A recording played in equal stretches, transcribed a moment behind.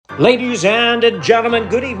Ladies and gentlemen,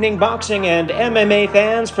 good evening, boxing and MMA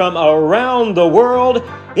fans from around the world.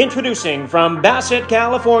 Introducing from Bassett,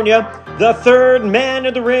 California, the third man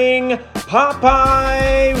in the ring,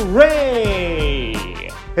 Popeye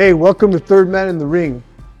Ray. Hey, welcome to Third Man in the Ring.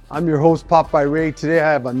 I'm your host, Popeye Ray. Today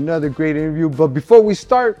I have another great interview. But before we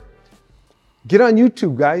start, get on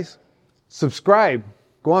YouTube, guys. Subscribe.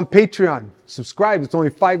 Go on Patreon. Subscribe. It's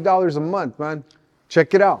only $5 a month, man.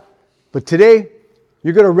 Check it out. But today,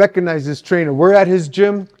 you're going to recognize this trainer. We're at his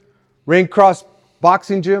gym, Raincross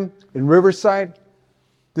Boxing Gym in Riverside.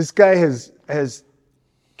 This guy has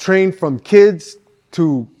trained from kids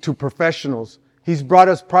to professionals. He's brought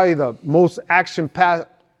us probably the most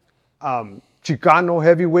action-packed Chicano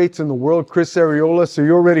heavyweights in the world, Chris Arreola. So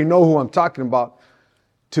you already know who I'm talking about.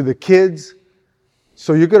 To the kids.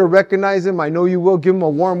 So you're going to recognize him. I know you will. Give him a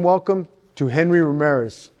warm welcome to Henry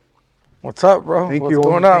Ramirez. What's up, bro? Thank What's you.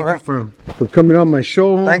 going on, Thank man? you for coming on my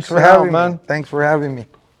show. Thanks for having me, man. Thanks for having me.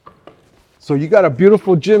 So you got a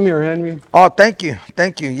beautiful gym here, Henry. Oh, thank you.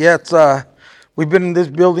 Thank you. Yeah, it's we've been in this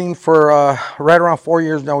building for right around 4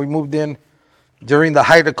 years now. We moved in during the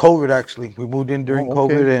height of COVID, actually. We moved in during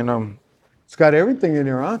COVID, and it's got everything in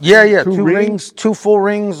here, huh? Yeah. Two rings, two full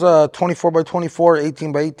rings, 24 by 24,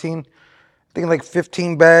 18 by 18. I think like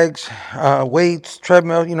 15 bags, weights,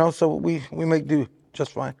 treadmill, so we make do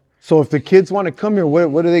just fine. So if the kids want to come here,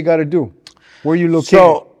 what do they got to do? Where are you located?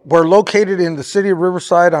 So we're located in the city of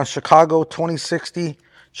Riverside on Chicago 2060,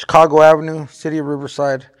 Chicago Avenue, city of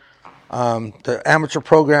Riverside. The amateur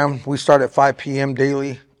program, we start at 5 p.m.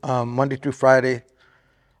 daily, Monday through Friday.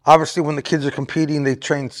 Obviously, when the kids are competing, they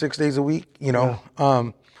train 6 days a week,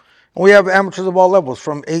 And we have amateurs of all levels,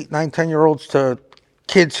 from 8, 9, 10-year-olds to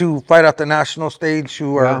kids who fight at the national stage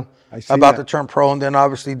who are about to turn pro. And then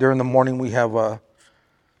obviously during the morning, we have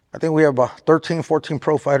I think we have about 13, 14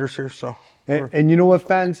 pro fighters here. So, and you know what,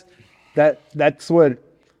 fans, that's what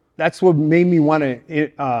made me want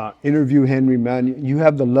to interview Henry, man. You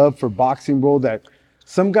have the love for boxing, bro. That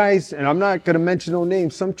some guys, and I'm not gonna mention no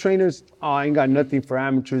names, some trainers, I ain't got nothing for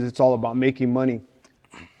amateurs. It's all about making money.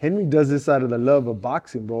 Henry does this out of the love of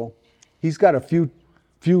boxing, bro. He's got a few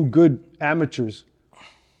good amateurs,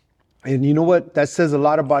 and you know what? That says a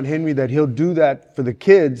lot about Henry, that he'll do that for the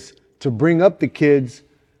kids, to bring up the kids.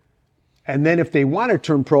 And then if they want to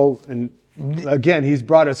turn pro, and again, he's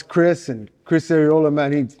brought us Chris Arreola,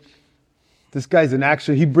 man. This guy's an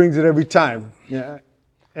action. He brings it every time. Yeah.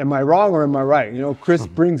 Am I wrong or am I right? Chris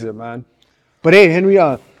brings it, man. But hey, Henry,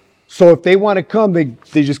 so if they want to come, they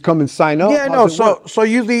just come and sign up? Yeah, no. So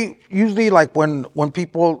usually like when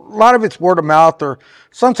people, a lot of it's word of mouth, or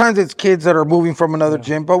sometimes it's kids that are moving from another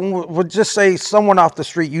gym. But we'll just say someone off the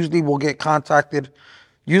street usually will get contacted.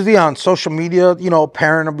 Usually on social media, a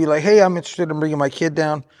parent will be like, hey, I'm interested in bringing my kid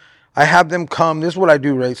down. I have them come. This is what I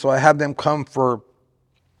do, right? So I have them come for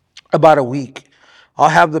about a week. I'll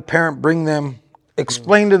have the parent bring them,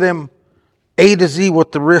 explain to them A to Z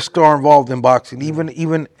what the risks are involved in boxing,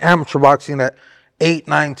 even amateur boxing at 8,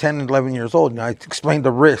 9, 10, 11 years old. I explain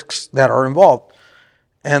the risks that are involved.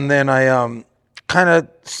 And then I kind of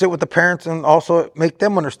sit with the parents and also make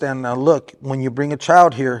them understand, now, look, when you bring a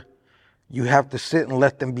child here, you have to sit and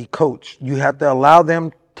let them be coached. You have to allow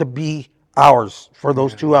them to be ours for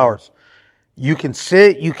those 2 hours. You can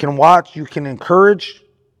sit, you can watch, you can encourage,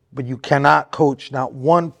 but you cannot coach. Not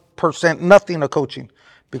 1%, nothing of coaching.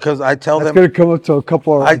 Because I tell them... That's going to come up to a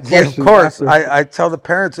couple of questions. Of course. I tell the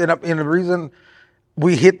parents, and the reason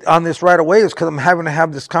we hit on this right away is because I'm having to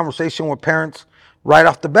have this conversation with parents right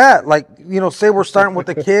off the bat. Like, say we're starting with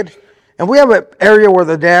the kid, and we have an area where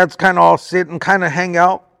the dads kind of all sit and kind of hang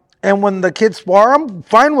out. And when the kids spar, I'm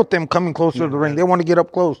fine with them coming closer to the ring. They want to get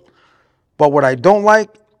up close. But what I don't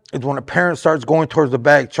like is when a parent starts going towards the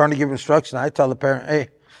bag, trying to give instruction. I tell the parent, hey,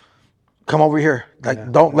 come over here.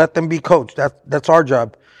 Don't let them be coached. That's our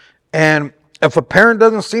job. And if a parent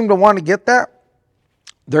doesn't seem to want to get that,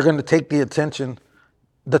 they're going to take the attention.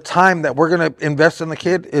 The time that we're going to invest in the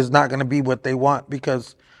kid is not going to be what they want.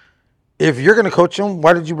 Because if you're going to coach them,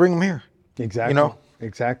 why did you bring them here? Exactly.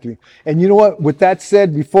 Exactly. And you know what? With that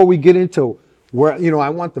said, before we get into where, I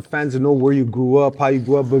want the fans to know where you grew up, how you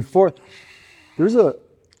grew up. But before, there's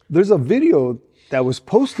a video that was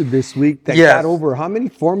posted this week that got over how many?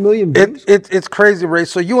 4 million views? It's crazy, Ray.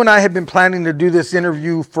 So you and I have been planning to do this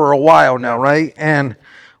interview for a while now, right? And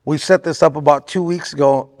we set this up about 2 weeks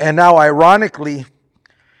ago. And now, ironically,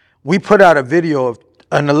 we put out a video of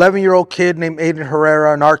an 11-year-old kid named Aiden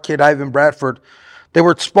Herrera and our kid, Ivan Bradford. They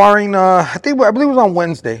were sparring, I believe it was on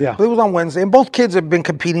Wednesday. Yeah. I believe it was on Wednesday. And both kids have been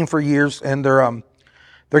competing for years, and they're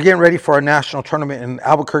getting ready for a national tournament in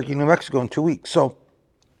Albuquerque, New Mexico in 2 weeks. So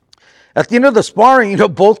At the end of the sparring,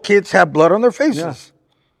 both kids have blood on their faces.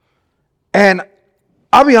 Yeah. And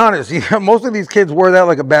I'll be honest, most of these kids wear that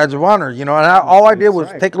like a badge of honor, and all I did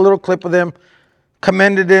was take a little clip of them,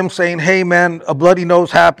 commended them, saying, hey, man, a bloody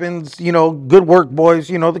nose happens, good work, boys,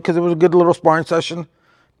 because it was a good little sparring session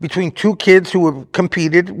between two kids who have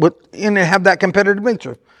competed and they have that competitive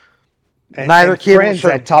nature. And, Neither and kid friends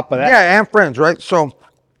was on top of that. Yeah, and friends, right? So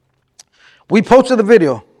we posted the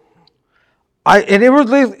video. And it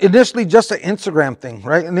was initially just an Instagram thing,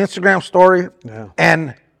 right? An Instagram story. Yeah.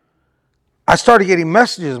 And I started getting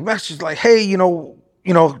messages like, hey, a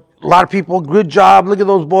lot of people, good job. Look at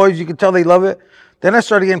those boys. You can tell they love it. Then I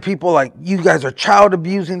started getting people like, you guys are child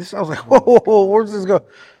abusing this. I was like, whoa, where's this go?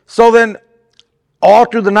 So then all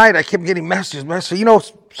through the night, I kept getting messages.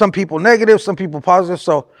 Some people negative, some people positive.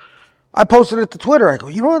 So I posted it to Twitter. I go,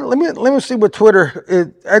 you know what? Let me see what Twitter is.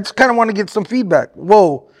 I just kind of want to get some feedback.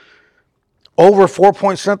 Whoa. Over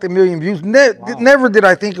 4-point-something million views. Never did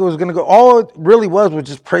I think it was going to go. All it really was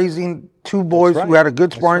just praising two boys who had a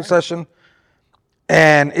good sparring session.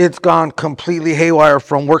 And it's gone completely haywire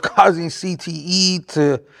from we're causing CTE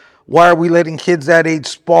to why are we letting kids that age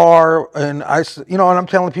spar? And and I'm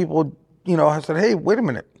telling people, I said, hey, wait a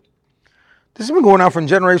minute. This has been going on from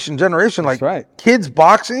generation to generation. That's right. Kids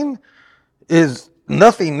boxing is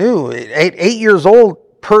nothing new. At 8 years old,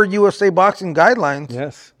 per USA boxing guidelines,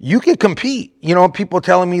 yes, you can compete. People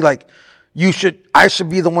telling me like, I should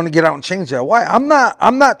be the one to get out and change that. Why? I'm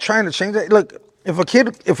not trying to change that. Look,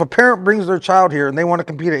 if a parent brings their child here and they want to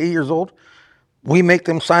compete at 8 years old, we make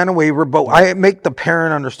them sign a waiver, but I make the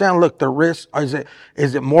parent understand, look, the risk, is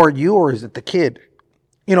it more you or is it the kid?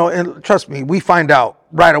 And trust me, we find out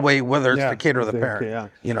right away whether it's the kid or the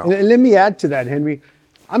parent. Yeah. And let me add to that, Henry.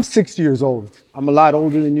 I'm 60 years old. I'm a lot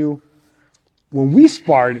older than you. When we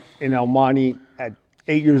sparred in El Monte at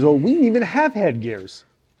 8 years old, we didn't even have headgears.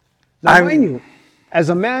 Now, mind you, as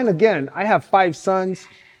a man, again, I have 5 sons.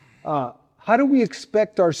 How do we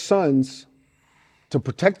expect our sons to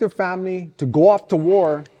protect their family, to go off to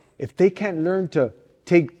war, if they can't learn to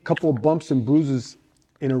take a couple of bumps and bruises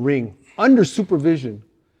in a ring under supervision?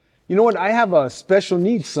 You know what? I have a special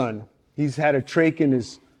needs son. He's had a trach in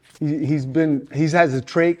his. He has a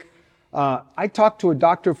trach. I talked to a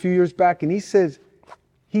doctor a few years back, and he says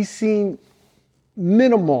he's seen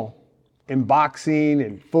minimal in boxing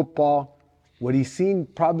and football. What he's seen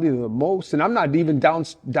probably the most, and I'm not even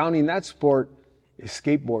downing that sport, is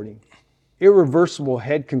skateboarding. Irreversible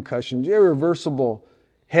head concussions, irreversible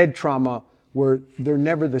head trauma where they're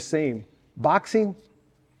never the same. Boxing,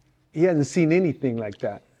 he hasn't seen anything like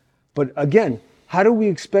that. But again, how do we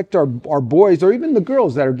expect our boys, or even the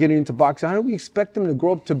girls that are getting into boxing, how do we expect them to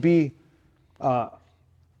grow up to be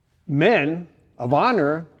men of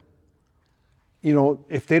honor,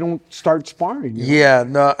 if they don't start sparring? Yeah,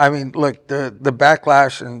 no, I mean, look, the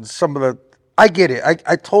backlash and some of I get it.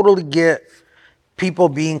 I totally get people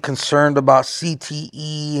being concerned about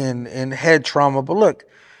CTE and head trauma. But look,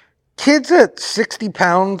 kids at 60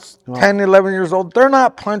 pounds, 10, 11 years old, they're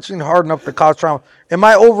not punching hard enough to cause trauma. In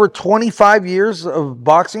my over 25 years of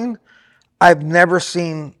boxing, I've never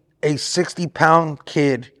seen a 60-pound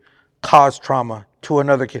kid cause trauma to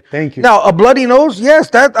another kid. Thank you. Now, a bloody nose, yes,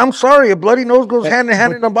 I'm sorry, a bloody nose goes hand in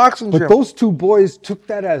hand in a boxing gym. But those two boys took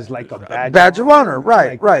that as like a badge of honor,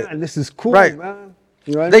 right, like, right. And this is cool, right. Man.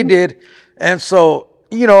 You know what I They mean? did. And so,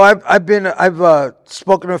 I've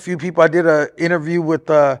spoken to a few people. I did an interview with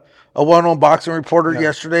a well-known boxing reporter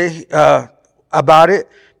yesterday about it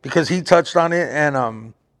because he touched on it.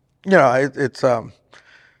 And, it's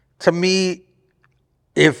to me,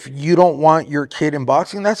 if you don't want your kid in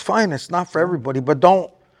boxing, that's fine. It's not for everybody, but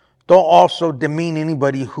don't also demean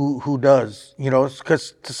anybody who does,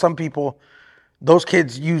 because to some people, those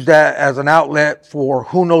kids use that as an outlet for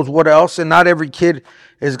who knows what else. And not every kid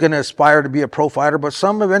is going to aspire to be a pro fighter, but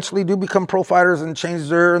some eventually do become pro fighters and change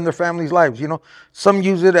their and their family's lives. Some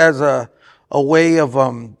use it as a way of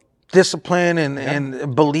discipline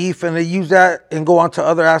and belief, and they use that and go on to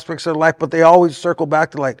other aspects of their life, but they always circle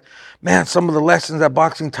back to like, man, some of the lessons that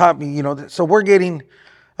boxing taught me, so we're getting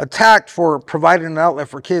attacked for providing an outlet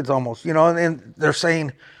for kids almost, and they're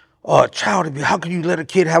saying, child abuse, how can you let a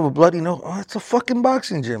kid have a bloody nose? Oh, it's a fucking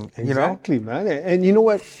boxing gym, Exactly, man. And you know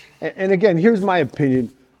what? And again, here's my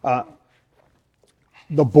opinion.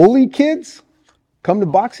 The bully kids come to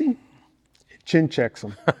boxing, it chin checks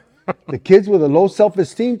them. The kids with a low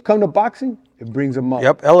self-esteem come to boxing, it brings them up.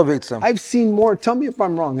 Yep, elevates them. I've seen more, tell me if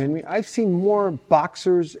I'm wrong, Henry, I've seen more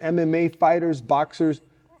boxers, MMA fighters, boxers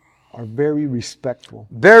are very respectful.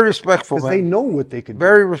 Very respectful, man. Because they know what they can do.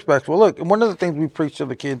 Very respectful. Look, one of the things we preach to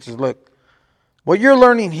the kids is, look, what you're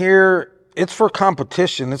learning here it's for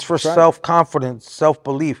competition. It's for self-confidence,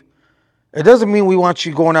 self-belief. It doesn't mean we want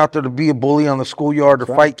you going out there to be a bully on the schoolyard or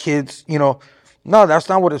fight kids. You know, no, that's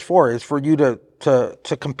not what it's for. It's for you to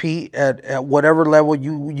compete at whatever level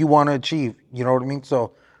you want to achieve. You know what I mean?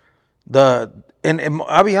 So and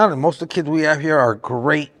I'll be honest, most of the kids we have here are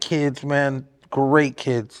great kids, man. Great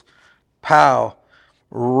kids. Powell,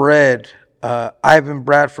 Red, Ivan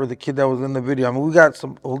Bradford, the kid that was in the video. I mean, we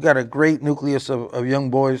got a great nucleus of young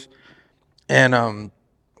boys, and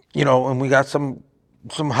you know, and we got some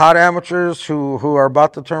hot amateurs who are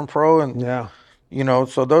about to turn pro, and you know,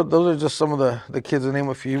 so those are just some of the kids, to name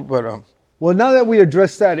a few. But well, now that we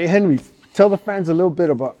addressed that, hey, Henry, tell the fans a little bit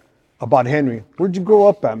about Henry. Where'd you grow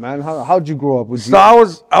up at, man? How'd you grow up? So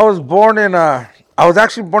I was born in I was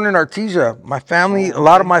actually born in Artesia. My family, a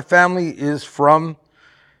lot of my family is from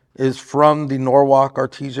the Norwalk,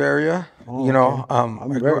 Artesia area. You know, I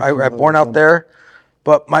was born out there,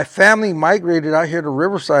 but my family migrated out here to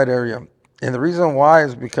Riverside area. And the reason why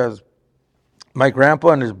is because my grandpa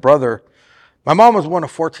and his brother, my mom was one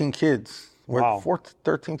of 14 kids. Wow.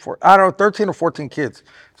 13 or 14 kids.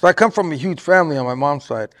 So I come from a huge family on my mom's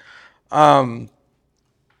side.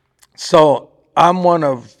 So I'm one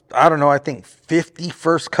of, I don't know, I think 50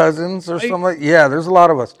 first cousins or something like that. Yeah, there's a lot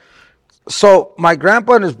of us. So my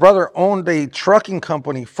grandpa and his brother owned a trucking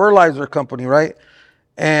company, fertilizer company, right?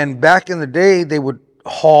 And back in the day, they would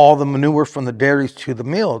haul the manure from the dairies to the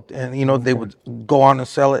mill, and you know they would go on and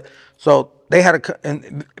sell it. So they had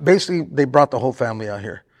and basically they brought the whole family out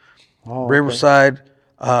here. Riverside,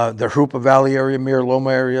 the Hoopa Valley area, Mirror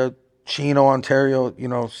Loma area, Chino, Ontario. You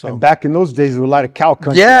know, so and back in those days, there was a lot of cow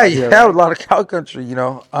country. Yeah, a lot of cow country. You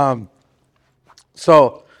know,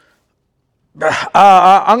 so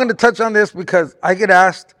I'm going to touch on this because I get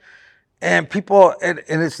asked, and people, and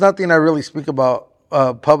it's nothing I really speak about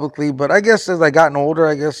publicly, but I guess as I gotten older,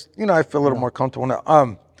 I guess, you know, I feel a little more comfortable now.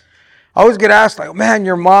 I always get asked, like, man,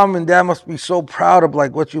 your mom and dad must be so proud of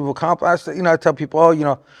like what you've accomplished. You know, I tell people, oh, you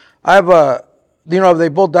know, I have you know, they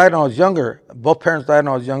both died when I was younger. Both parents died when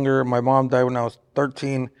I was younger. My mom died when I was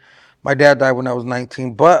 13. My dad died when I was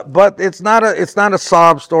 19. But it's not a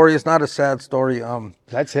sob story. It's not a sad story.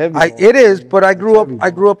 That's heavy. It is, but I grew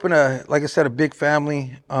up in a, like I said, a big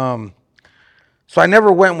family. So I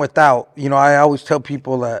never went without. You know, I always tell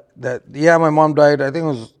people that yeah, my mom died, I think it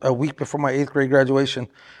was a week before my 8th grade graduation,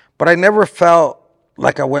 but I never felt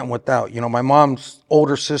like I went without. You know, my mom's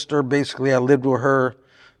older sister, basically I lived with her.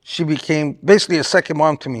 She became basically a second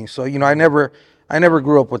mom to me. So, you know, I never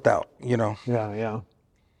grew up without, you know. Yeah.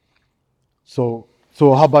 So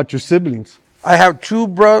how about your siblings? I have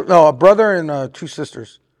a brother and 2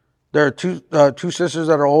 sisters. There are two sisters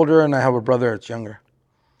that are older, and I have a brother that's younger.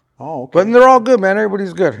 Oh, okay. But they're all good, man.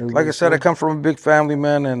 Everybody's good. Like I said, I come from a big family,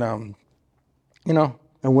 man, and you know.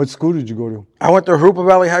 And what school did you go to? I went to Hoopa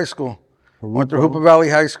Valley High School.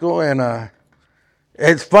 And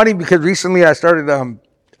it's funny because recently I started.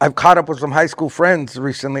 I've caught up with some high school friends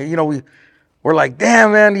recently. You know, we're like,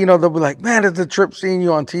 damn, man. You know, they'll be like, man, it's a trip seeing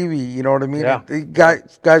you on TV. You know what I mean? Yeah. The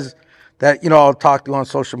guys that, you know, I'll talk to on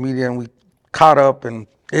social media, and we caught up, and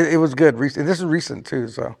it was good. This is recent too,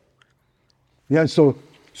 so. Yeah. So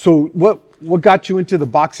what got you into the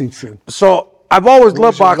boxing scene? So I've always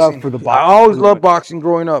loved boxing. Love for the boxing. I always loved boxing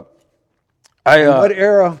growing up. What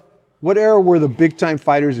era were the big time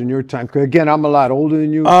fighters in your time? 'Cause again, I'm a lot older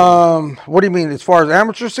than you. What do you mean, as far as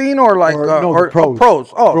amateur scene or like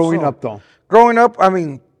pros? Oh, growing up though. Growing up, I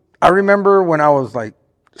mean, I remember when I was like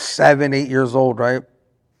 7, 8 years old, right?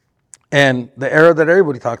 And the era that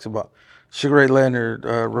everybody talks about. Sugar Ray Leonard,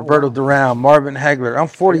 Roberto Duran, Marvin Hagler. I'm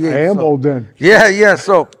 48. I am old then. Yeah.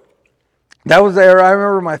 So that was the era. I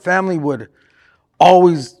remember my family would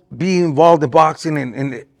always be involved in boxing,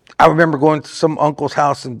 and I remember going to some uncle's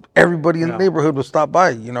house, and everybody in the neighborhood would stop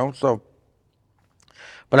by, you know. So,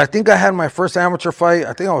 but I think I had my first amateur fight.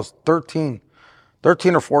 I think I was 13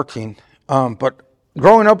 or 14. But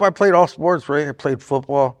growing up, I played all sports, right? I played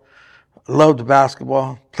football, loved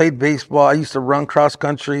basketball, played baseball. I used to run cross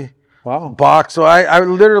country. Wow. Box. So I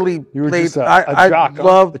literally played. Just a jock, I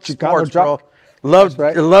loved sports, bro.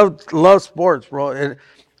 Loved sports, bro.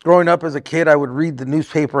 Growing up as a kid, I would read the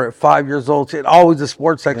newspaper at 5 years old. It always the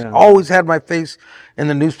sports section. Yeah. Always had my face in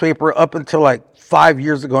the newspaper up until like 5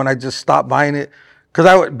 years ago, and I just stopped buying it because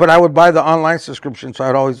I would buy the online subscription.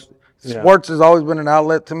 So sports has always been an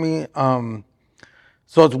outlet to me.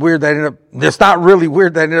 So it's weird that it's not really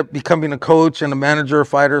weird that I ended up becoming a coach and a manager, a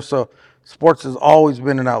fighter. So sports has always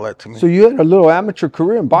been an outlet to me. So you had a little amateur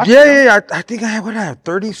career in boxing? Yeah. I think I had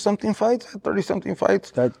 30-something fights. That's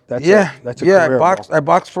a career, I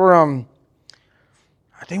boxed for, I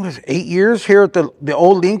I think it was 8 years here at the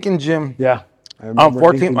old Lincoln gym. Yeah. On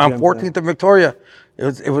 14th and Victoria.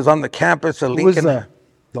 It was on the campus of Who was Lincoln.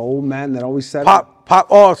 the old man that always said Pop.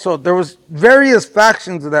 Oh, so there was various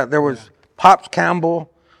factions of that. There was Pops Campbell,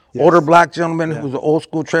 older black gentleman who was an old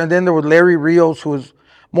school trainer. Then there was Larry Rios, who was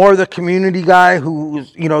more of the community guy, who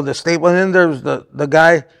was, the staple. And then there was the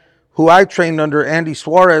guy who I trained under, Andy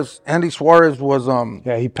Suarez. Andy Suarez was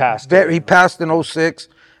he passed. He passed in 06.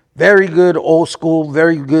 Very good old school,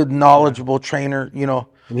 very good knowledgeable trainer. And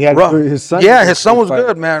he had his son. Yeah, his son was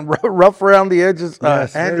good, man. Rough around the edges.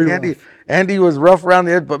 Yes, Andy was rough around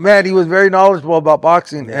the edge, but man, he was very knowledgeable about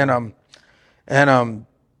boxing. And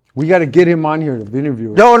we got to get him on here to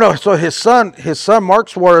interview. No. So his son, Mark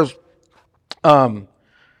Suarez. Man,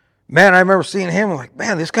 I remember seeing him. Like,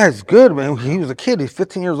 man, this guy's good, man. He was a kid. He's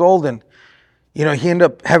 15 years old, and he ended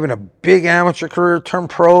up having a big amateur career, turned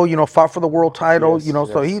pro. Fought for the world title.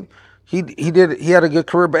 So he had a good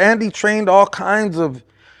career. But Andy trained all kinds of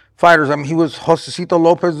fighters. I mean, he was Josecito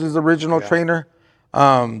Lopez's original trainer.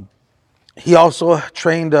 He also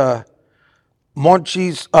trained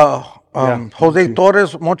Monchis,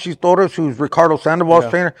 Monchis Torres, who's Ricardo Sandoval's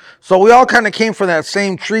trainer. So we all kind of came from that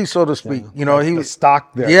same tree, so to speak. He was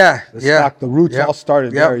stock there. The roots all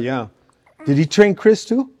started there. Yeah. Did he train Chris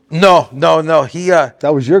too? No. He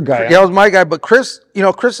that was your guy. Yeah, that was my guy. But Chris,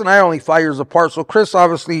 Chris and I are only 5 years apart. So Chris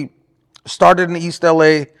obviously started in East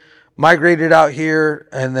LA, migrated out here,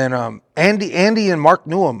 and then Andy and Mark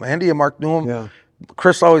knew him. Yeah.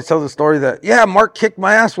 Chris always tells the story that Mark kicked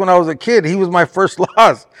my ass when I was a kid. He was my first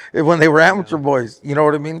loss when they were amateur boys. You know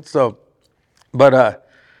what I mean? So, but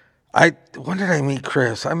when did I meet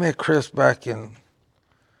Chris? I met Chris back in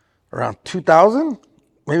around 2000,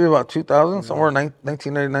 maybe about 2000, somewhere in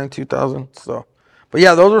 1999, 2000. So, but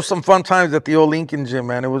yeah, those were some fun times at the old Lincoln gym,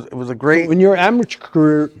 man. It was a great. So in your amateur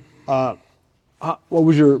career, what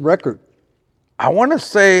was your record? I want to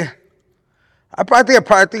say, I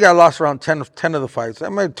think I lost around 10 of the fights. I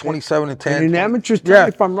made 27 and 10. And in amateurs, tell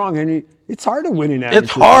me if I'm wrong, Henry, it's hard to win in amateurs.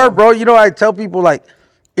 It's hard, bro. I tell people, like,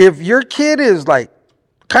 if your kid is like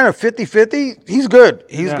kind of 50-50, he's good.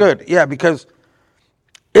 He's good. Yeah, because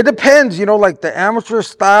it depends, like the amateur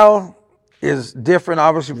style is different,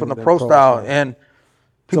 obviously, from the pro style. And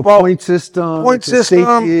people, point system,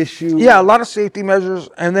 safety issue. Yeah, a lot of safety measures.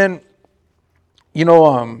 And then,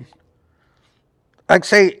 like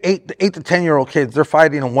say 8 to 10-year-old kids, they're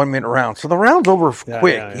fighting in 1 minute round. So the round's over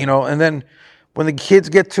quick, and then when the kids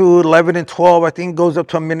get to 11 and 12, I think it goes up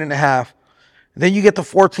to 1.5 minutes. Then you get to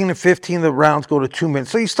 14 and 15, the rounds go to 2 minutes.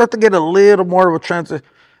 So you start to get a little more of a transition.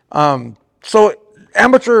 So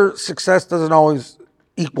amateur success doesn't always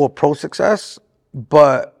equal pro success,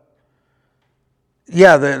 but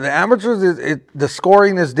yeah, the amateurs, the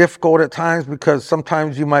scoring is difficult at times because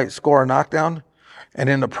sometimes you might score a knockdown. And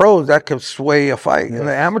in the pros, that could sway a fight. In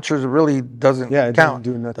the amateurs, it really doesn't count.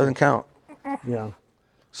 Doesn't count. Yeah.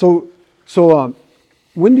 So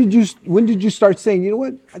when did you start saying, you know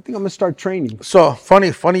what, I think I'm gonna start training? So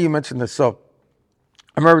funny you mentioned this. So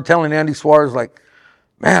I remember telling Andy Suarez, like,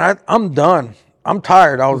 man, I'm done. I'm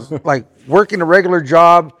tired. I was like working a regular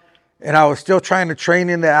job, and I was still trying to train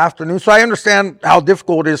in the afternoon. So I understand how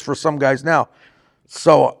difficult it is for some guys now.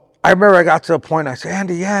 So I remember I got to a point, I said,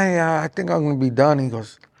 Andy, I think I'm going to be done. He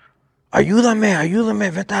goes,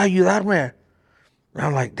 ayúdame, vete a ayudarme. And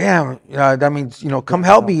I'm like, damn, that means, come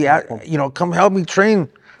help me, come help me train.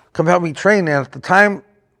 And at the time,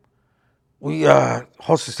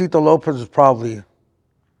 Josecito Lopez was probably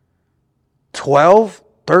 12,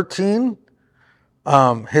 13.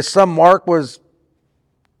 His son Mark was,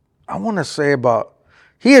 I want to say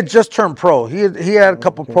he had just turned pro. He had a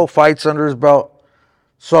couple pro fights under his belt.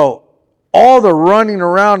 So all the running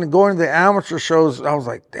around and going to the amateur shows, I was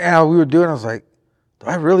like, damn, we were doing. I was like, do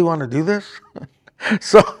I really want to do this?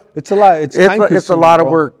 So it's a lot. It's a lot of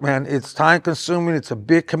work, man. It's time consuming. It's a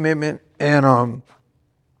big commitment, and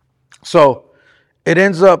so it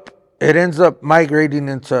ends up migrating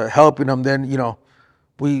into helping them. Then I'll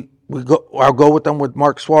go with them with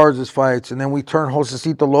Mark Suarez's fights, and then we turn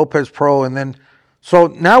Josecito Lopez pro, and then. So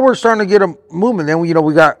now we're starting to get a movement. Then we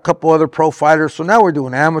got a couple other pro fighters. So now we're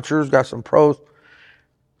doing amateurs, got some pros.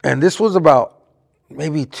 And this was about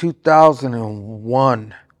maybe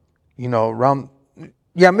 2001, around,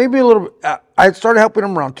 maybe a little bit. I started helping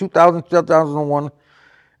him around 2000, 2001.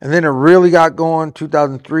 And then it really got going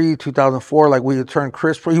 2003, 2004. Like we had turned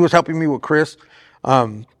Chris pro. He was helping me with Chris.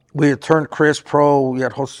 We had turned Chris pro. We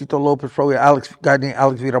had Josecito Lopez pro. We had a guy named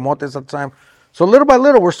Alex Viramontes at the time. So little by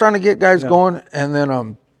little, we're starting to get guys going. And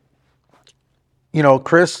then,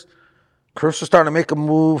 Chris Chris was starting to make a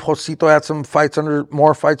move. Josito had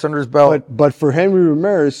more fights under his belt. But for Henry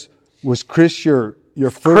Ramirez, was Chris your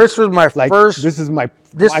first? Chris was my first. This is my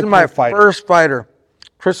fighter. First fighter.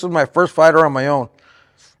 Chris was my first fighter on my own.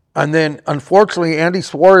 And then, unfortunately, Andy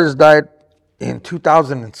Suarez died in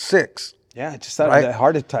 2006. Yeah, just had that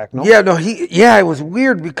heart attack. No. Yeah, no, it was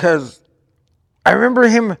weird because I remember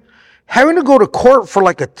him having to go to court for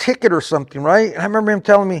like a ticket or something, right? And I remember him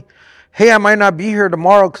telling me, "Hey, I might not be here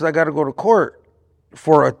tomorrow because I got to go to court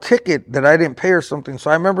for a ticket that I didn't pay or something."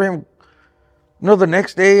 So I remember him. The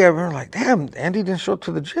next day I remember like, "Damn, Andy didn't show up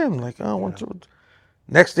to the gym." Like,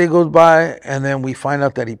 next day goes by, and then we find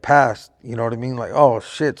out that he passed. You know what I mean? Like, oh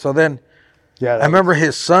shit. So then, I remember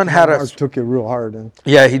his son Mark took it real hard.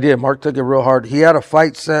 Yeah, he did. Mark took it real hard. He had a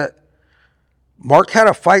fight set. Mark had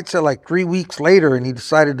a fight set like 3 weeks later, and he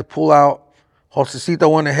decided to pull out.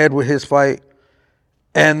 Josecito went ahead with his fight.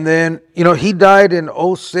 And then, he died in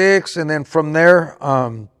 2006, and then from there,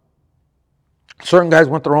 certain guys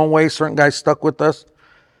went their own way, certain guys stuck with us.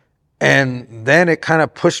 And then it kind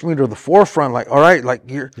of pushed me to the forefront, like, all right, like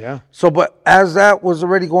you're. Yeah. So, but as that was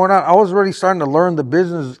already going on, I was already starting to learn the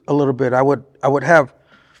business a little bit. I would have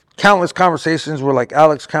countless conversations with like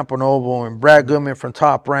Alex Campanovo and Brad Goodman from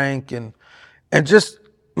Top Rank and just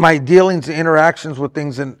my dealings and interactions with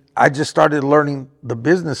things. And I just started learning the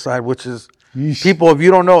business side, which is people, if you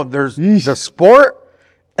don't know, there's the sport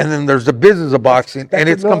and then there's the business of boxing, and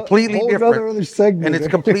it's completely different. Segment, and it's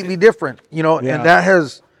completely different, and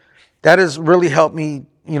that has really helped me,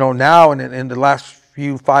 now and in the last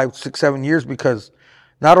few 5, 6, 7 years, because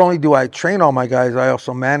not only do I train all my guys, I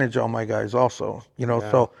also manage all my guys also,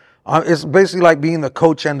 so it's basically like being the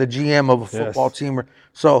coach and the GM of a football team.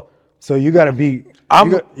 So you got to be,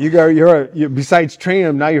 you're besides training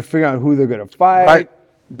them, now you're figuring out who they're going to fight. Right.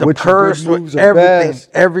 The purse,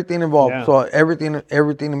 everything involved. Yeah. So everything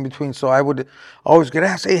in between. So I would always get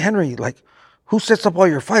asked, "Hey, Henry, like, who sets up all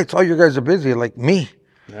your fights? All you guys are busy." Like, me.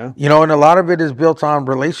 Yeah. And a lot of it is built on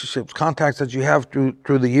relationships, contacts that you have through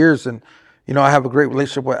the years. And, I have a great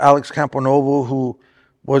relationship with Alex Campanovo, who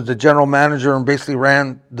was the general manager and basically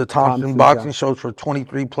ran the Thompson boxing shows for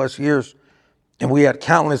 23 plus years. And we had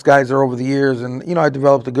countless guys there over the years. And, I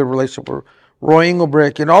developed a good relationship with Roy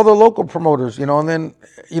Engelbrick and all the local promoters, and then,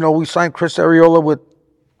 we signed Chris Arreola with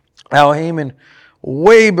Al Heyman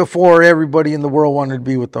way before everybody in the world wanted to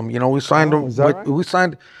be with them. We signed him. We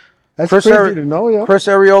signed. That's crazy to know, yeah. Chris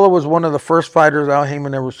Arreola was one of the first fighters Al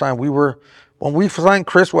Heyman ever signed. When we signed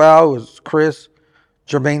Chris with Al, it was Chris,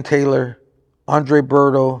 Jermaine Taylor, Andre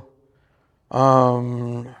Berto,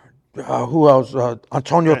 who else?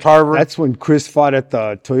 Antonio Tarver. That's when Chris fought at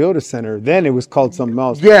the Toyota Center. Then it was called something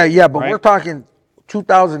else. Yeah, but we're talking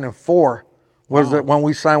 2004 was when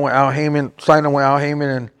we signed with Al Heyman,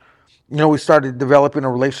 and we started developing a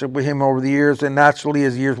relationship with him over the years. And naturally,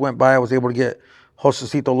 as years went by, I was able to get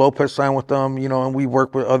Josecito Lopez signed with them, and we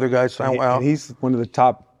worked with other guys signed with Al. And he's one of the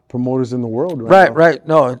top promoters in the world, right? Right.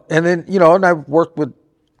 No, and then and I've worked with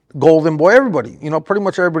Golden Boy, everybody, pretty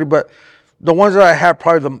much everybody, but the ones that I had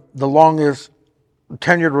probably the longest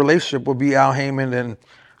tenured relationship would be Al Heyman and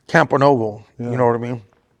Campanovo. Yeah. You know what I mean?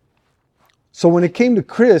 So when it came to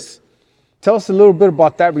Chris, tell us a little bit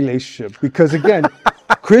about that relationship, because again,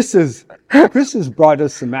 Chris has brought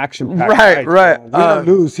us some action. Right. Win or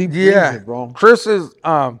lose, he brings it, bro. Chris is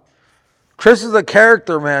a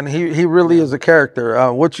character, man. He really is a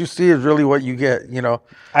character. What you see is really what you get.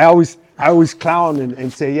 I always clown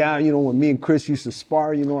and say, when me and Chris used to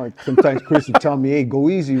spar, sometimes Chris would tell me, "Hey, go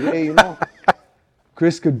easy, Ray."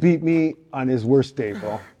 Chris could beat me on his worst day,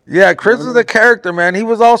 bro. Yeah, Chris is a character, man. He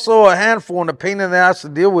was also a handful and a pain in the ass to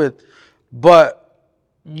deal with, but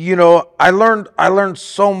I learned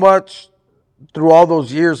so much through all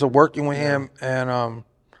those years of working with him, and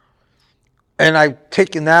I've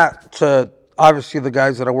taken that to obviously the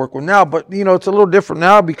guys that I work with now. But it's a little different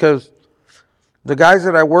now because the guys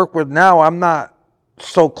that I work with now, I'm not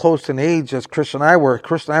so close in age as Chris and I were.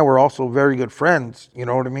 Chris and I were also very good friends. You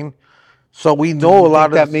know what I mean? So we know a lot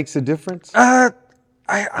of that makes a difference. I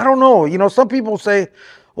don't know. Some people say,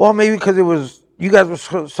 well, maybe because it was you guys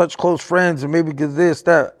were such close friends, and maybe because this,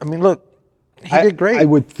 that. I mean, look, he did great. I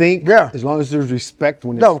would think, as long as there's respect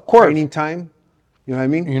when it's training time. You know what I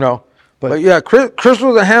mean? But yeah, Chris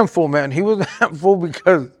was a handful, man. He was a handful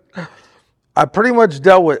because I pretty much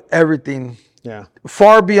dealt with everything. Yeah.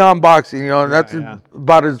 Far beyond boxing, that's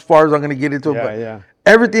about as far as I'm going to get into it. But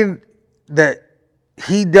everything that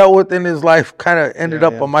he dealt with in his life kind of ended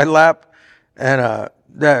up on my lap, and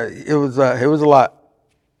it was a lot.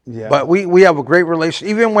 Yeah. But we have a great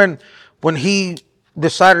relationship. Even when he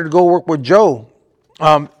decided to go work with Joe,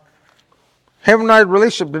 Him and I's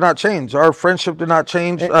relationship did not change. Our friendship did not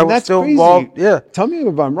change. And I was that's still crazy. involved. Yeah. Tell me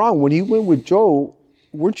if I'm wrong. When you went with Joe,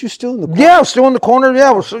 weren't you still in the corner? Yeah, I was still in the corner.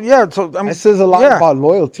 Yeah, yeah. So That says a lot about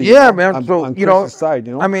loyalty. Yeah, man. So on you know, Chris's side,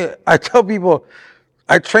 you know. I mean, I tell people,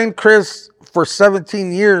 I trained Chris for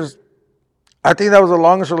 17 years. I think that was the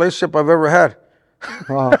longest relationship I've ever had.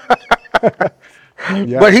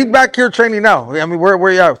 Yeah. But he's back here training now. I mean,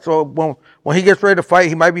 where you at? So when he gets ready to fight,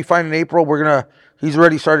 he might be fighting in April. He's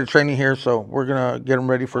already started training here, so we're gonna get him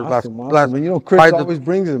ready for his last. And you know, Chris always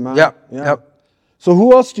brings it, man. Yep. So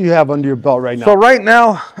who else do you have under your belt right now? So right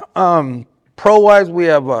now, pro-wise, we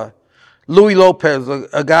have Louis Lopez,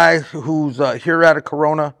 a guy who's here out of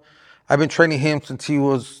Corona. I've been training him since he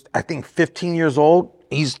was, I think, 15 years old.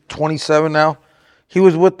 He's 27 now. He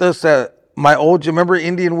was with us at my old gym. Remember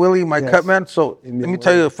Indian Willie, my cut man? So let me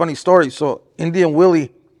tell you a funny story. So Indian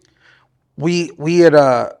Willie, he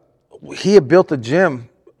had built a gym.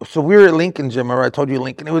 So we were at Lincoln Gym. Remember I told you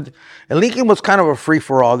Lincoln? And Lincoln was kind of a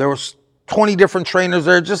free-for-all. There was 20 different trainers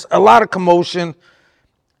there, just a lot of commotion.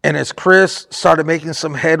 And as Chris started making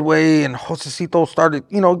some headway and Josecito started,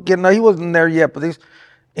 getting, he wasn't there yet, but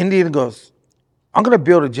Indian goes, I'm going to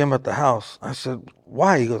build a gym at the house. I said,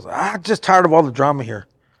 why? He goes, I'm just tired of all the drama here.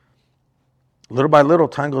 Little by little,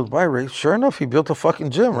 time goes by, Ray. Sure enough, he built a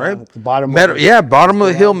fucking gym, right? At the bottom bottom of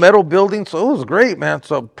the hill, metal building. So it was great, man.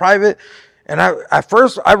 So private. And at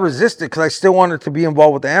first, I resisted because I still wanted to be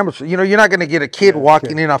involved with the amateur. You're not going to get a kid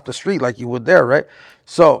walking in off the street like you would there, right?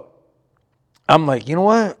 So I'm like, you know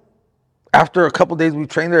what? After a couple of days we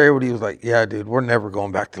trained there, everybody was like, yeah, dude, we're never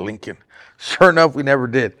going back to Lincoln. Sure enough, we never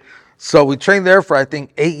did. So we trained there for, I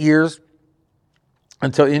think, 8 years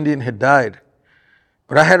until Indian had died.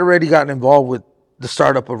 But I had already gotten involved with the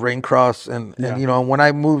startup of Raincross. And when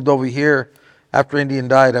I moved over here after Indian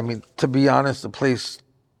died, I mean, to be honest, the place,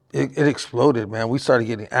 it exploded, man. We started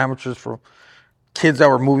getting amateurs from kids that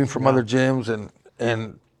were moving from other gyms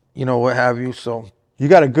and what have you. So you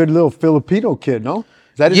got a good little Filipino kid, no?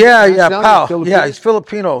 Is that Pau. Yeah, he's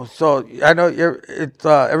Filipino. So I know it's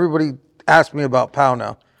everybody asks me about Pau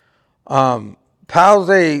now. Pau's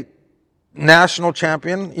a national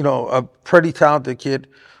champion, a pretty talented kid.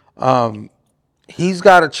 He's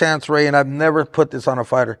got a chance, Ray, and I've never put this on a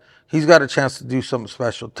fighter. He's got a chance to do something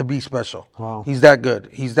special, to be special. Wow. He's that good.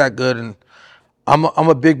 And I'm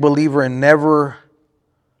a big believer in never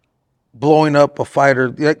blowing up a fighter,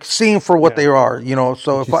 like seeing for what they are,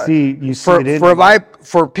 So for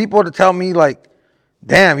people to tell me like,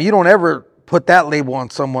 damn, you don't ever put that label on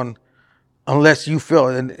someone unless you feel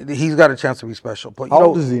it. And he's got a chance to be special. But how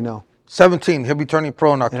old is he now? 17. He'll be turning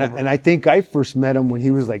pro in October. And I think I first met him when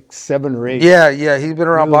he was like 7 or 8. Yeah. He's been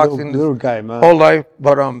around boxing little guy, man. Whole life.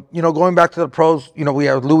 But going back to the pros, we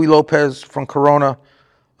have Louis Lopez from Corona.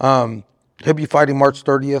 He'll be fighting March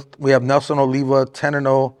 30th. We have Nelson Oliva,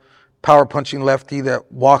 10-0, power punching lefty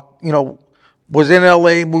that was in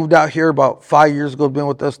LA, moved out here about 5 years ago, been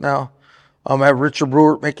with us now. I have Richard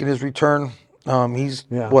Brewer making his return. He's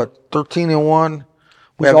 13-1.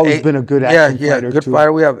 He's always been a good action fighter. Good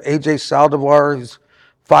fighter. We have AJ Saldivar. He's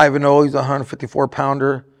 5-0. He's a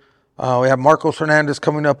 154-pounder. We have Marcos Hernandez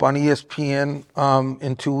coming up on ESPN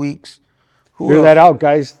in 2 weeks. Hear that out,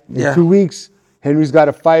 guys. In 2 weeks, Henry's got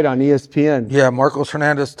a fight on ESPN. Yeah, Marcos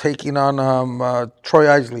Hernandez taking on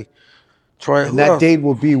Troy Isley. And that date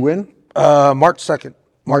will be when? March 2nd.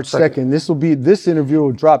 March 2nd. This interview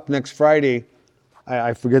will drop next Friday.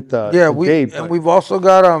 I forget the date. And we've also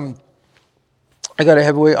got I got a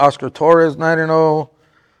heavyweight, Oscar Torres, 9-0.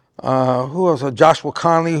 Who else? Joshua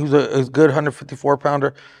Conley, who's a good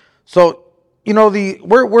 154-pounder. So,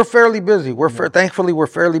 we're fairly busy. Thankfully we're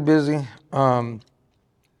fairly busy. What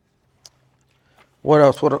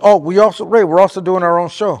else? Oh, we're also doing our own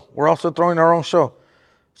show. We're also throwing our own show.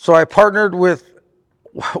 So I partnered with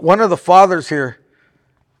one of the fathers here.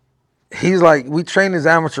 He's like, we train his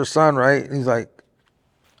amateur son, right? And he's like,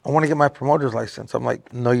 I want to get my promoter's license. I'm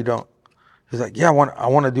like, no, you don't. He's like, yeah, I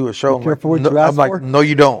want to do a show. I'm like, no,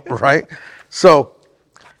 you don't, right? So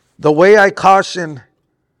the way I caution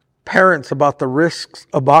parents about the risks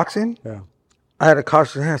of boxing, I had a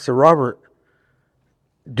caution. I said, Robert,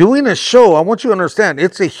 doing a show, I want you to understand,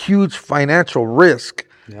 it's a huge financial risk.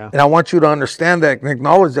 Yeah. And I want you to understand that and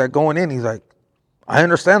acknowledge that going in. He's like, I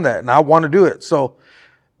understand that, and I want to do it. So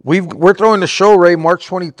we're throwing the show, Ray, March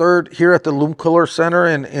 23rd here at the Loom Cooler Center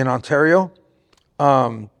in Ontario.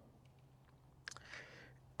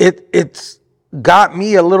 It's got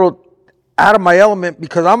me a little out of my element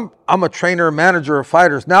because I'm a trainer and manager of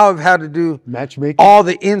fighters. Now I've had to do matchmaking, all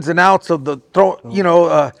the ins and outs of the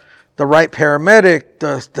the right paramedic,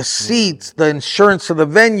 the seats, the insurance of the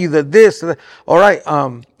venue, the this, the, all right.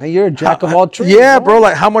 And you're a jack of all trades. Yeah, bro.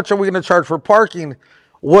 Like, how much are we going to charge for parking?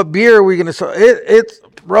 What beer are we going to sell? It's,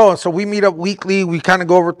 bro. So we meet up weekly. We kind of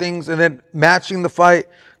go over things, and then matching the fight,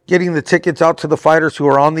 getting the tickets out to the fighters who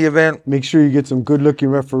are on the event. Make sure you get some good-looking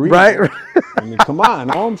referees. Right. I mean, come on,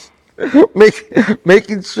 Holmes.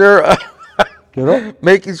 making sure, Get up.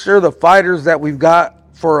 making sure the fighters that we've got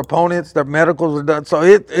for opponents, their medicals are done. So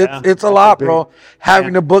it's a lot, bro.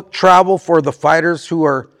 Having to book travel for the fighters who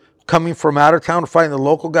are coming from out of town, fighting the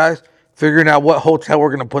local guys, figuring out what hotel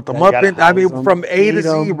we're gonna put them up in. I mean, from A to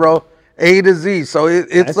Z, bro. A to Z. So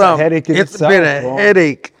it's a headache in it's itself, been a bro.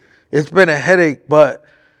 headache. It's been a headache, but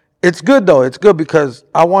it's good though. It's good because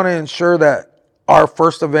I want to ensure that our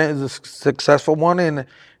first event is a successful one, and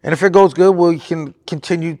if it goes good, we can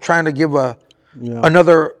continue trying to give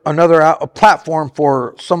another a platform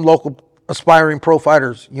for some local aspiring pro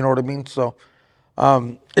fighters. You know what I mean? So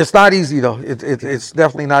it's not easy though. It's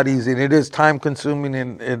definitely not easy, and it is time consuming,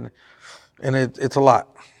 and it's a lot.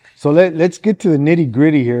 So let's get to the nitty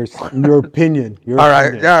gritty here. Your opinion. All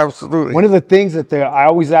right. Yeah, absolutely. One of the things that I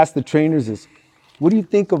always ask the trainers is, what do you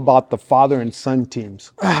think about the father and son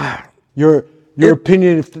teams? Your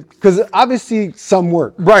opinion, because obviously some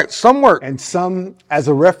work. Right, some work. And some, as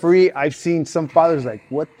a referee, I've seen some fathers like,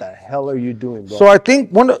 what the hell are you doing, bro? So I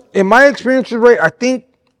think in my experience, Ray, I think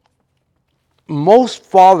most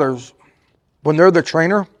fathers, when they're the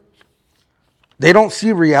trainer, they don't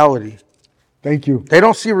see reality. Thank you. They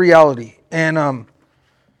don't see reality. And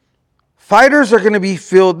fighters are going to be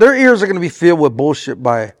their ears are going to be filled with bullshit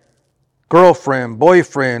by girlfriend,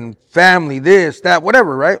 boyfriend, family, this, that,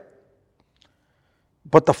 whatever, right?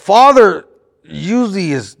 But the father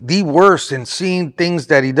usually is the worst in seeing things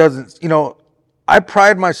that he doesn't, I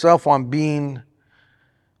pride myself on being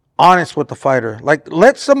honest with the fighter. Like,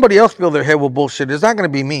 let somebody else fill their head with bullshit. It's not going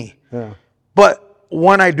to be me. Yeah. But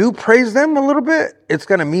when I do praise them a little bit, it's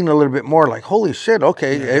going to mean a little bit more like, holy shit,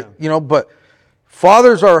 okay. Yeah. But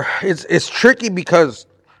fathers it's tricky because,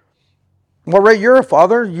 well, Ray, you're a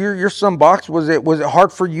father. Your son boxed. Was it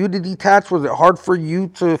hard for you to detach? Was it hard for you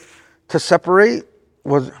to separate?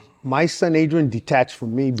 My son Adrian detached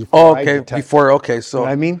from me before I detached. So You know what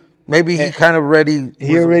I mean? Maybe he kind of already...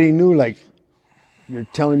 He already knew, like, you're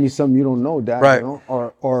telling me something you don't know, Dad. Right.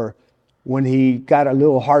 Or when he got a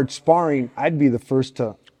little hard sparring, I'd be the first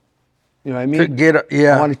to, you know what I mean?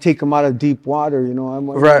 I want to take him out of deep water,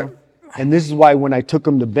 Right. And this is why when I took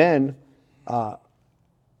him to Ben,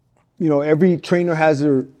 every trainer has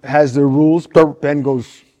their rules. But Ben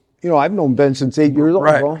goes, I've known Ben since 8 years old,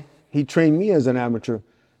 Right. bro. He trained me as an amateur.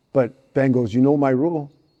 But Ben goes, my rule?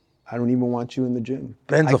 I don't even want you in the gym.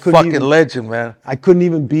 Ben's a fucking legend, man. I couldn't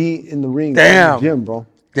even be in the ring. Damn. In the gym, bro.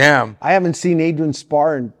 Damn. I haven't seen Adrian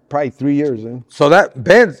spar in probably 3 years. So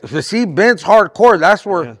Ben's hardcore. That's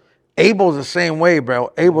where Abel's the same way,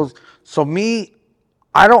 bro. So me,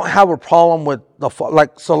 I don't have a problem with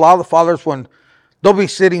so a lot of the fathers, when they'll be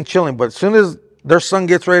sitting chilling, but as soon as their son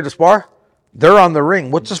gets ready to spar, they're on the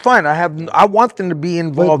ring, which is fine. I want them to be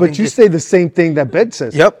involved. But you say the same thing that Ben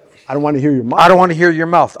says. Yep. I don't want to hear your mouth. I don't want to hear your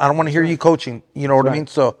mouth. I don't want to hear you coaching. You know what I mean?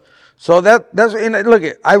 So that's, and look,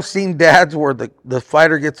 I've seen dads where the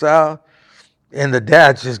fighter gets out and the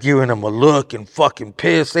dad's just giving them a look and fucking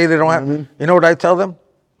pissed. Say they don't have, you know what I tell them?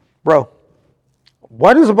 Bro,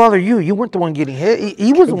 why does it bother you? You weren't the one getting hit.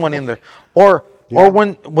 He was the one in there. Or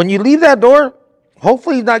when you leave that door,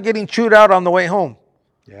 hopefully he's not getting chewed out on the way home.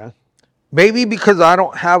 Yeah. Maybe because I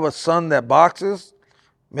don't have a son that boxes,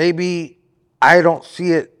 maybe I don't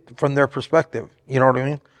see it from their perspective. You know what I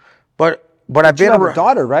mean? But I've been you have a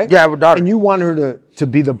daughter, right? Yeah, I have a daughter. And you want her to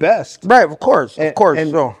be the best. Right, of course. And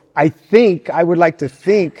So I would like to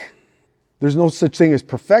think there's no such thing as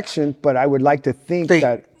perfection, but I would like to think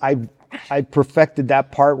that I perfected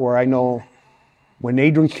that part where I know when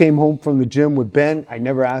Adrian came home from the gym with Ben, I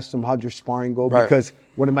never asked him, how'd your sparring go? Right. Because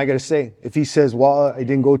what am I going to say? If he says, well, I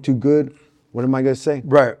didn't go too good, what am I going to say?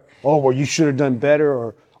 Right. Oh, well, you should have done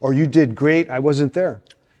better, or you did great. I wasn't there.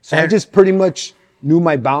 So I just pretty much knew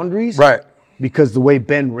my boundaries. Right. Because the way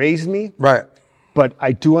Ben raised me. Right. But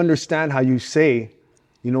I do understand how you say,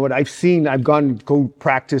 you know what, I've gone go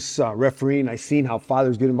practice refereeing. I've seen how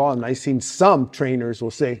fathers get involved. And I've seen some trainers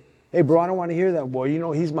will say, hey, bro, I don't want to hear that, boy.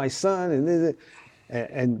 He's my son.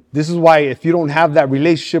 And this is why if you don't have that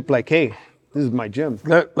relationship, like, hey, this is my gym.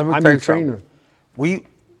 Let me I'm tell your you trainer. Something.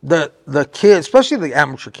 The kids, especially the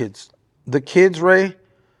amateur kids, the kids, Ray,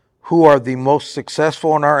 who are the most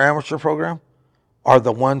successful in our amateur program are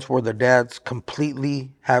the ones where the dads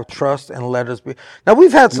completely have trust and let us be. Now,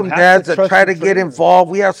 we've had some dads that try to get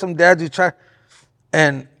involved. We have some dads who try.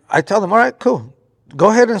 And I tell them, all right, cool.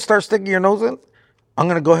 Go ahead and start sticking your nose in. I'm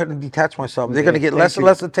going to go ahead and detach myself. They're going to get less and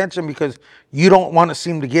less attention because you don't want to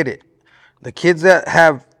seem to get it. The kids that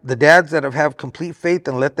have, the dads that have complete faith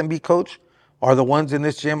and let them be coached are the ones in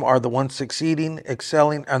this gym, are the ones succeeding,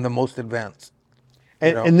 excelling, and the most advanced.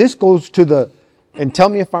 And this goes to and tell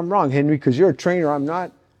me if I'm wrong, Henry, because you're a trainer, I'm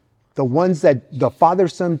not. The ones that, the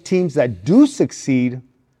father-son teams that do succeed,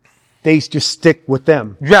 they just stick with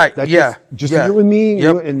them. Right, Just you and me,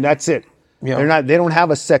 Yep. and that's it. Yeah. They don't have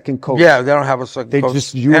a second coach. Yeah, they don't have a second coach. They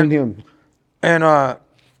just you and him. And I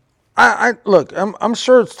look, I'm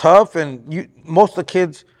sure it's tough, and most of the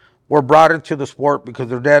kids were brought into the sport because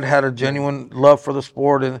their dad had a genuine love for the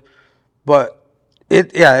sport, but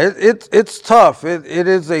it's tough. It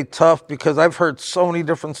is a tough, because I've heard so many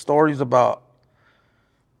different stories about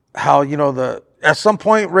how at some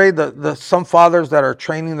point, Ray, the some fathers that are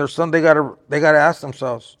training their son, they gotta ask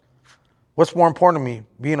themselves, what's more important to me,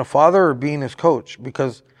 being a father or being his coach?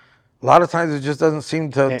 Because a lot of times it just doesn't seem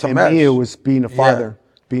to match. Me, it was being a father.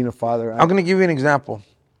 Being a father. I'm going to give you an example.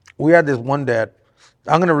 We had this one dad.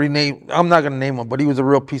 I'm not going to name him, but he was a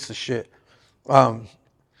real piece of shit.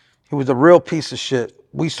 He was a real piece of shit.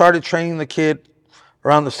 We started training the kid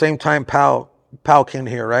around the same time Pal came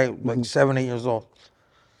here, right? Like 7, 8 years old.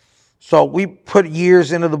 So we put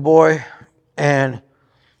years into the boy, and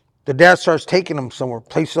the dad starts taking him somewhere,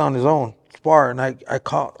 places on his own, spar. And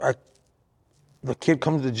the kid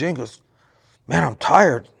comes to the gym and goes, man, I'm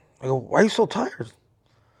tired. I go, why are you so tired?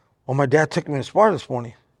 Well, my dad took me to spar this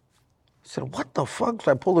morning. I said, what the fuck?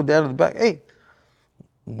 So I pulled the dad in the back. Hey,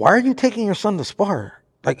 why are you taking your son to spar?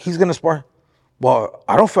 Like, he's going to spar? Well,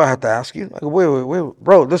 I don't feel I have to ask you. I go, wait.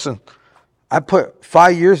 Bro, listen, I put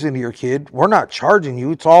 5 years into your kid. We're not charging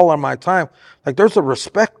you. It's all on my time. Like, there's a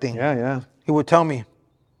respect thing. Yeah. He would tell me,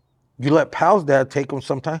 you let Pal's dad take him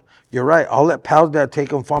sometime? You're right. I'll let Pal's dad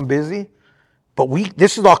take him if I'm busy. But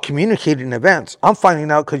this is all communicated in advance. I'm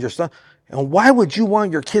finding out because your son. And why would you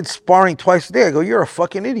want your kid sparring twice a day? I go, you're a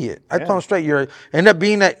fucking idiot. I told him straight, end up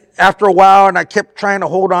being that after a while, and I kept trying to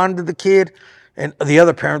hold on to the kid. And the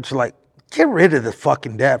other parents were like, get rid of the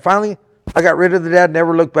fucking dad. Finally, I got rid of the dad,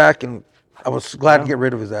 never looked back, and I was glad to get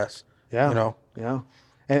rid of his ass. Yeah. Yeah.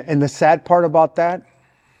 And the sad part about that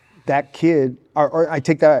kid, or I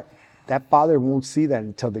take that father won't see that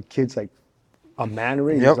until the kid's like a man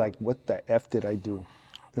already. He's like, what the F did I do? You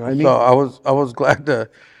know what I mean? So I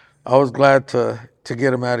was glad to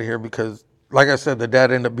get him out of here because, like I said, the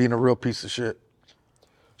dad ended up being a real piece of shit.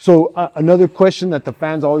 So another question that the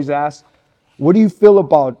fans always ask: what do you feel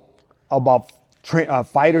about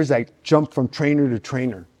fighters that jump from trainer to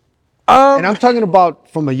trainer? And I'm talking about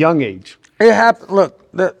from a young age. It happens. Look.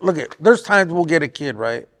 There's times we'll get a kid,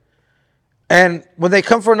 right? And when they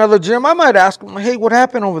come for another gym, I might ask them, "Hey, what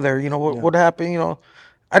happened over there? What happened?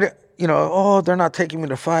 They're not taking me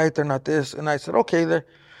to fight. They're not this." And I said, "Okay,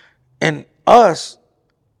 and us,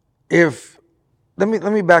 let me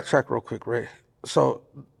backtrack real quick, Ray. So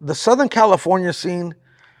the Southern California scene,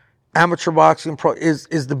 amateur boxing pro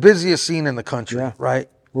is the busiest scene in the country, right?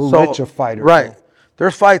 We're rich of fighters, right?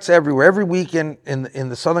 There's fights everywhere, every weekend in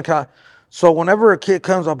the Southern Cal. So whenever a kid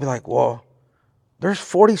comes, I'll be like, well, there's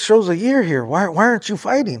 40 shows a year here. Why aren't you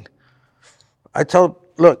fighting? I tell,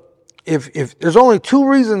 look, if there's only 2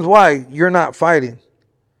 reasons why you're not fighting.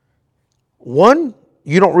 1,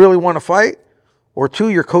 you don't really want to fight, or 2,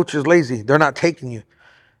 your coach is lazy. They're not taking you.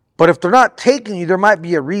 But if they're not taking you, there might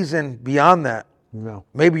be a reason beyond that. No.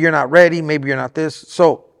 Maybe you're not ready. Maybe you're not this.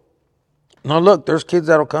 So, now look, there's kids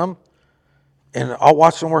that'll come, and I'll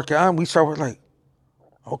watch them work out, and we start with like,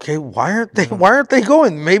 okay, why aren't they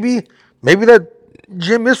going? Maybe that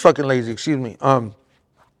gym is fucking lazy. Excuse me.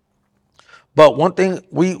 But one thing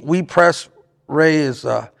we press, Ray, is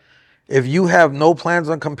if you have no plans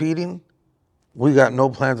on competing, we got no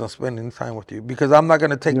plans on spending time with you, because I'm not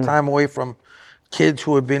going to take time away from kids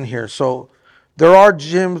who have been here. So there are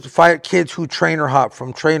gyms fight kids who trainer hop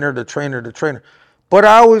from trainer to trainer to trainer. But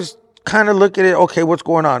I always kind of look at it, okay, what's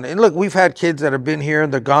going on? And look, we've had kids that have been here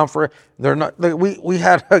and they're gone for, they're not, like we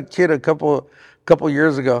had a kid a couple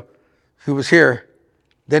years ago who was here.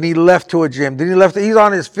 Then he left to a gym. He's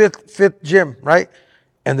on his fifth gym, right?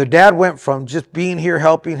 And the dad went from just being here,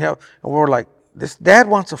 helping, and we're like, this dad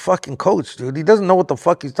wants a fucking coach, dude. He doesn't know what the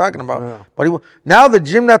fuck he's talking about. Yeah. But now the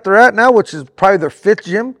gym that they're at now, which is probably their 5th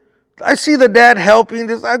gym, I see the dad helping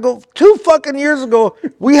this. I go, 2 fucking years ago, you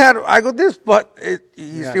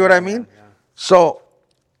see what I mean? Yeah. So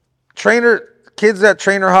kids that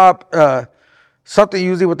trainer hop, something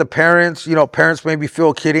usually with the parents, parents maybe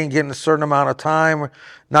feel a kid ain't getting a certain amount of time or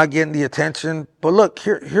not getting the attention. But look,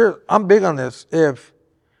 here I'm big on this. If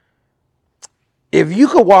if you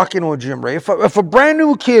could walk into a gym, right? If a brand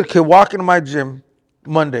new kid could walk into my gym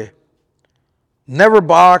Monday, never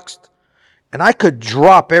boxed, and I could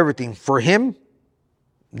drop everything for him,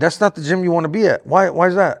 that's not the gym you want to be at. Why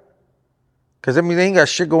is that? Because, I mean, they ain't got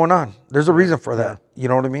shit going on. There's a reason for that. You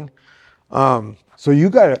know what I mean? So you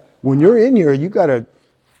got to, when you're in here, you got to,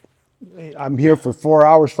 I'm here for 4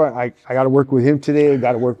 hours. I got to work with him today. I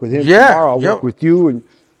got to work with him tomorrow. I'll work with you. And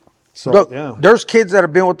so, look, there's kids that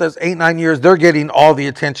have been with us 8-9 years. They're getting all the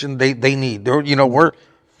attention they need.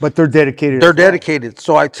 But they're dedicated. They're dedicated.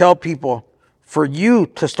 So I tell people, for you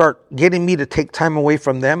to start getting me to take time away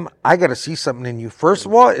from them, I got to see something in you. First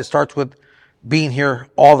of all, it starts with being here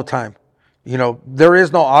all the time. There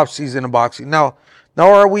is no off season in boxing. Now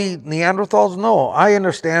are we Neanderthals? No. I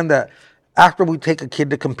understand that after we take a kid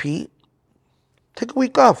to compete, take a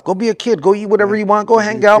week off. Go be a kid. Go eat whatever you want. Go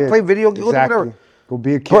hang out, play video games, whatever. Go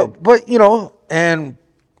be a kid. But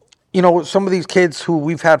some of these kids who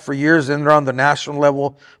we've had for years and they're on the national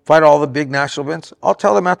level, fight all the big national events. I'll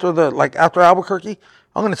tell them after Albuquerque,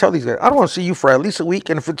 I'm going to tell these guys, I don't want to see you for at least a week.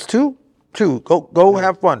 And if it's two, go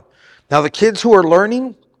have fun. Now the kids who are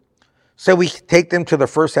learning, say we take them to their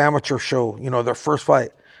first amateur show, their first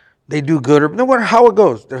fight. They do good, or no matter how it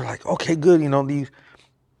goes, they're like, okay, good.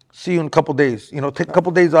 See you in a couple days. Take a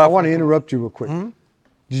couple days off. I want to interrupt you real quick. Did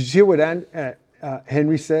you hear what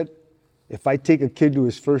Henry said? If I take a kid to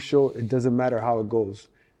his first show, it doesn't matter how it goes.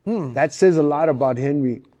 That says a lot about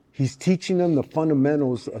Henry. He's teaching them the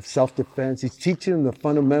fundamentals of self-defense. He's teaching them the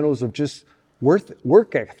fundamentals of just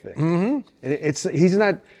work ethic. And he's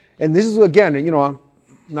not. And this is again,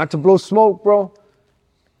 not to blow smoke, bro.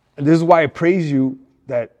 And this is why I praise you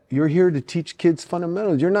that you're here to teach kids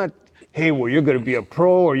fundamentals. You're not, hey, well, you're going to be a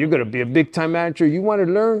pro or you're going to be a big time manager. You want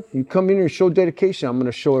to learn, you come in here and show dedication. I'm going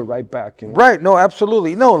to show it right back. Right. No,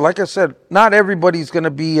 absolutely. No, like I said, not everybody's going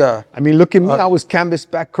to be. I mean, look at me. I was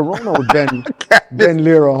canvasback Corona with Ben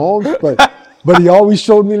Lira Holmes, but he always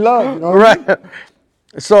showed me love. Right.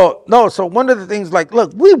 So one of the things, like,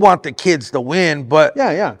 look, we want the kids to win, but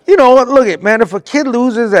look at, man, if a kid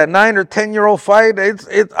loses at 9 or 10-year-old fight,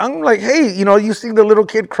 I'm like, hey, you see the little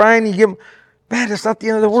kid crying, you give him, man, it's not the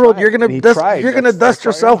end of the world. Right. You're gonna dust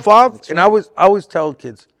yourself off. Right. And I always tell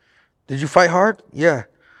kids, did you fight hard? Yeah.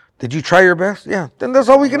 Did you try your best? Yeah. Then that's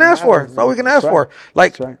all we can ask for. That's all we can ask for.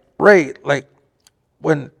 Like, Ray, like,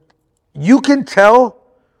 when you can tell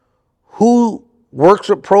who works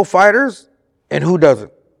with pro fighters and who doesn't.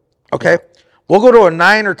 Okay? We'll go to a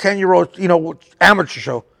 9 or 10-year-old, amateur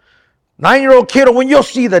show. 9-year-old kid, when you'll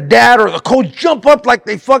see the dad or the coach jump up like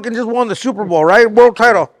they fucking just won the Super Bowl, right? World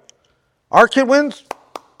title. Our kid wins.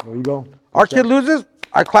 There you go. Our kid loses.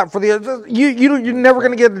 I clap for the other. You're never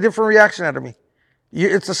going to get a different reaction out of me.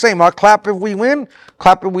 It's the same. I'll clap if we win,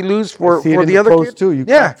 clap if we lose for the other kid. Too. You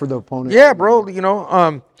clap for the opponent. Yeah, bro.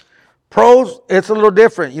 Pros, it's a little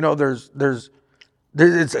different.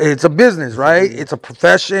 It's a business, right? It's a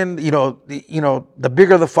profession. The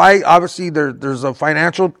bigger the fight, obviously there's a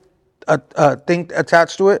financial thing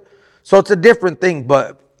attached to it. So it's a different thing.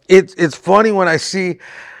 But it's funny when I see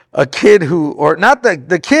a kid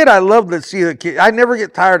the kid, I love to see the kid. I never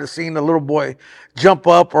get tired of seeing the little boy jump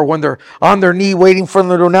up, or when they're on their knee waiting for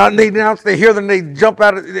them to announce, and they announce, they hear them, they jump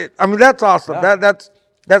out of it. I mean, that's awesome. Yeah.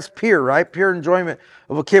 That's pure, right? Pure enjoyment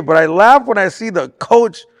of a kid. But I laugh when I see the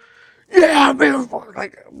coach. Yeah, man,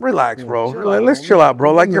 like, relax, bro. Let's chill out,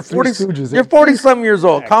 bro. Like, you're 40-something years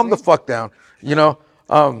old. Calm the fuck down,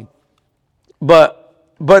 But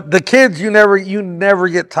the kids, you never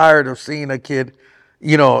get tired of seeing a kid,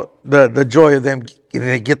 the joy of them.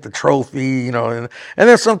 They get the trophy, and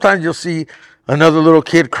then sometimes you'll see another little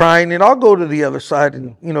kid crying, and I'll go to the other side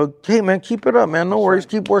and, hey, man, keep it up, man. No worries,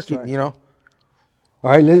 keep working, All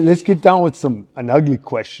right, let's get down with an ugly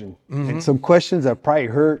question and some questions that probably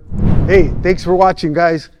hurt. Hey, thanks for watching,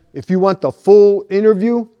 guys. If you want the full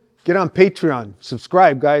interview, get on Patreon.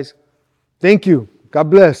 Subscribe, guys. Thank you. God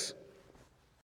bless.